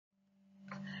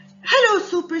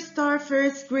superstar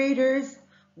first graders,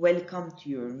 welcome to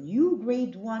your new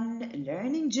grade 1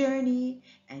 learning journey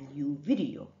and new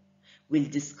video. We'll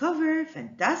discover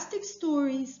fantastic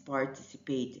stories,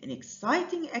 participate in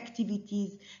exciting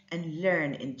activities, and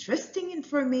learn interesting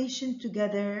information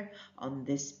together on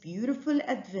this beautiful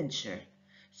adventure.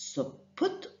 So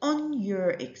put on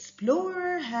your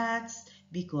explorer hats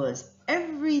because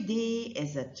every day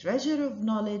is a treasure of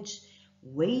knowledge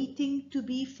waiting to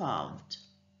be found.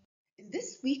 In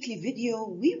this weekly video,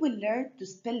 we will learn to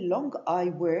spell long I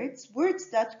words,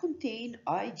 words that contain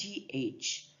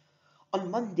IGH. On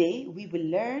Monday, we will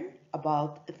learn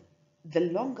about the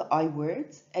long I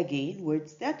words, again,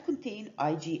 words that contain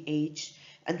IGH,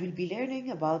 and we'll be learning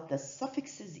about the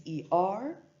suffixes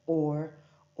ER or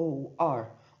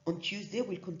OR. On Tuesday,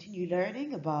 we'll continue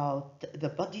learning about the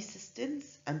body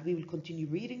systems, and we will continue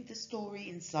reading the story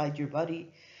inside your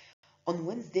body. On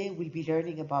Wednesday, we'll be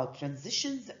learning about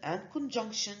transitions and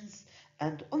conjunctions,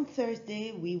 and on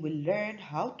Thursday, we will learn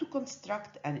how to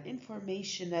construct an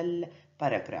informational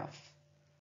paragraph.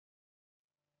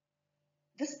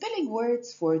 The spelling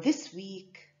words for this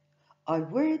week are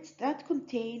words that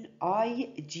contain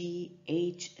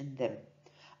IGH in them.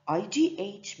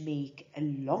 IGH make a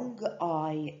long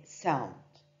I sound,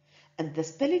 and the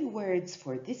spelling words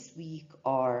for this week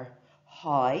are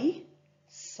high,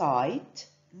 sight,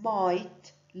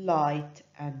 might, light,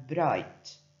 and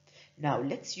bright. Now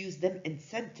let's use them in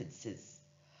sentences.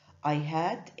 I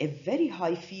had a very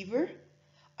high fever.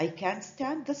 I can't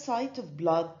stand the sight of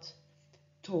blood.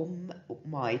 Tom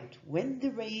might win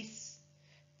the race.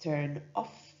 Turn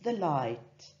off the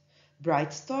light.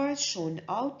 Bright stars shone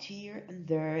out here and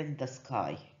there in the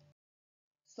sky.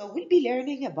 So we'll be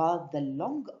learning about the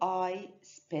long I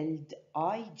spelled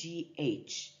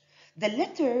IGH. The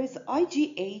letters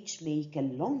IGH make a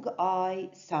long I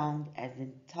sound as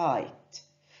in tight.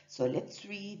 So let's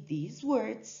read these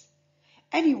words.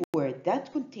 Any word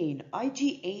that contains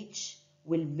IGH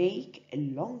will make a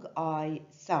long I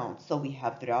sound. So we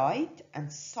have bright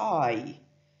and sigh.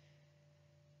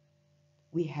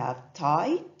 We have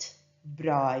tight,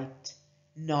 bright,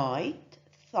 night,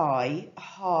 thigh,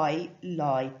 high,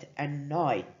 light, and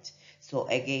night. So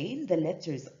again, the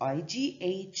letters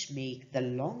IGH make the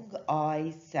long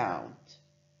I sound.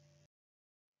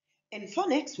 In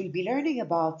phonics, we'll be learning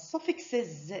about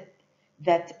suffixes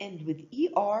that end with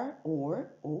ER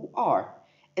or OR.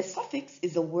 A suffix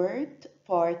is a word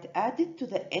part added to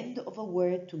the end of a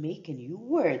word to make a new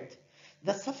word.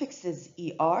 The suffixes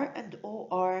ER and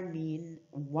OR mean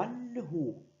one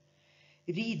who.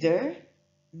 Reader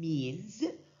means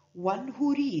one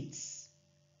who reads.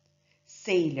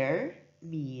 Sailor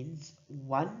means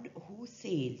one who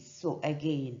sails. So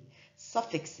again,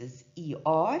 suffixes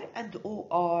ER and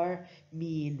OR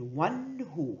mean one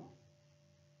who.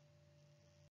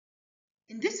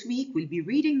 In this week, we'll be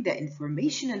reading the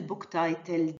informational book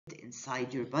titled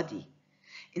Inside Your Body.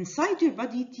 Inside Your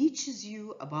Body teaches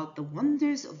you about the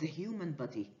wonders of the human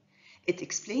body. It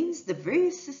explains the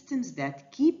various systems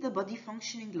that keep the body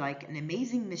functioning like an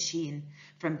amazing machine,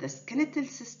 from the skeletal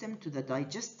system to the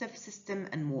digestive system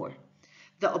and more.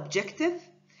 The objective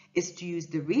is to use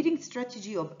the reading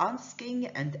strategy of asking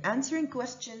and answering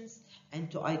questions and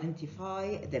to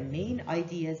identify the main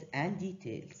ideas and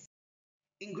details.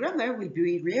 In grammar, we'll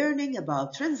be learning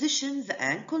about transitions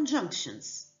and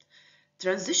conjunctions.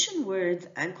 Transition words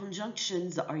and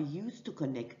conjunctions are used to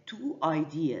connect two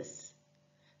ideas.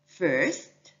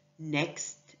 First,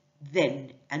 next,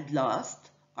 then, and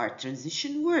last are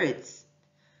transition words.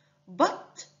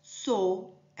 But,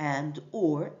 so, and,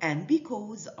 or, and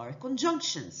because are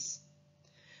conjunctions.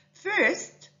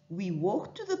 First, we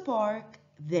walked to the park,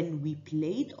 then we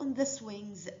played on the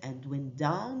swings and went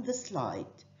down the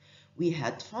slide. We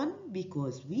had fun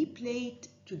because we played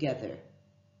together.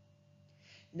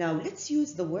 Now let's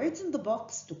use the words in the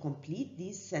box to complete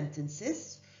these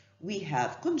sentences. We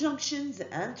have conjunctions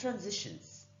and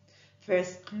transitions.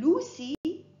 First, Lucy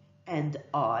and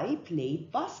I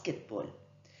played basketball.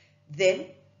 Then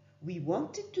we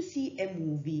wanted to see a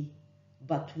movie,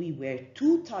 but we were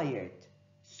too tired,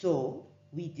 so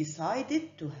we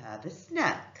decided to have a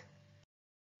snack.